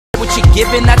what you're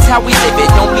given, that's how we live it.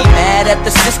 Don't be mad at the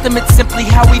system, it's simply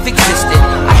how we've existed.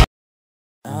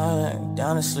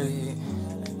 Down to sleep.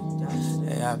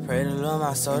 Yeah, I pray to Lord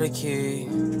my soul to keep.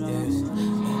 Yes.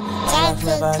 I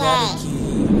got the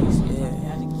keys.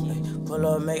 Yeah. Pull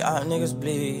up, make all niggas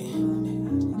bleed.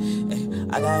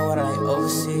 I got water like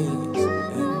overseas.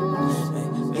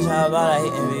 Bitch, how about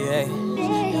like NBA?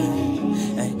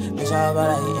 Bitch, how about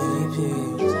like MVP?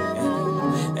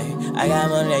 I got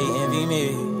money, they envy me.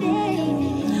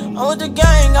 I'm with the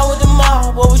gang, I'm with the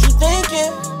mob. What was you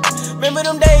thinking? Remember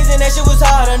them days and that shit was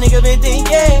hard, a nigga been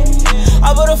thinking.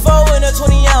 I put a 4 in a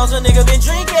 20 ounce, a nigga been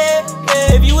drinking.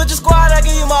 If you with the squad, I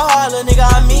give you my heart, a nigga,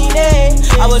 I mean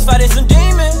it. I was fighting some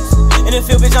demons, in the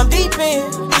field, bitch, I'm deep in.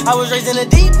 I was raised in the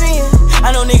deep end,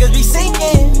 I know niggas be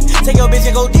sinking. Take your bitch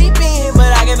and go deep in, but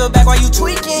I give it back while you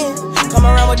tweaking. Come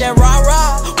around with that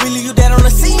rah-rah, we leave you dead on the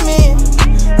cement.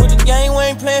 With the game, we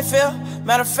ain't playing fair.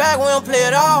 Matter of fact, we don't play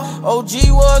at all. OG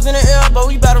was in the air, but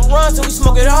we better run till we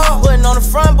smoke it all. Putting on the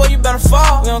front, boy, you better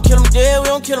fall. We don't kill them dead,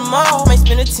 we don't kill them all. Might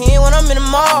spend a 10 when I'm in the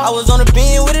mall. I was on the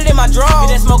beam with it in my draw.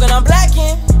 Hit that smoking, I'm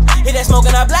blacking. Hit that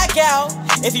smoking, I black out.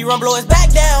 If he run, blow his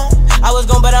back down. I was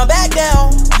gon' but I'm back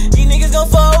down. These niggas gon'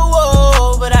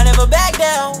 fall, but I never back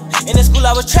down. In the school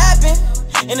I was trapping.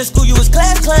 In the school you was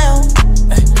class clown.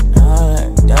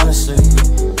 Down to sleep.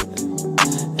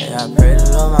 Yeah, I pray to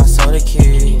Lord my soul to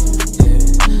keep.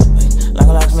 Like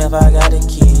a locksmith, I got the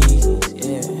keys,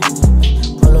 yeah.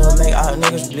 Pull up, make all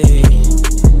niggas bleed.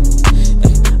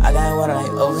 I got water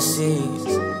like overseas,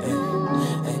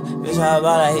 bitch, how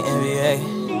about like NBA?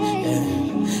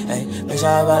 Bitch,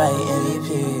 how about like MVP?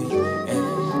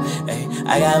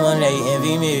 I got money, they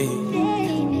envy me.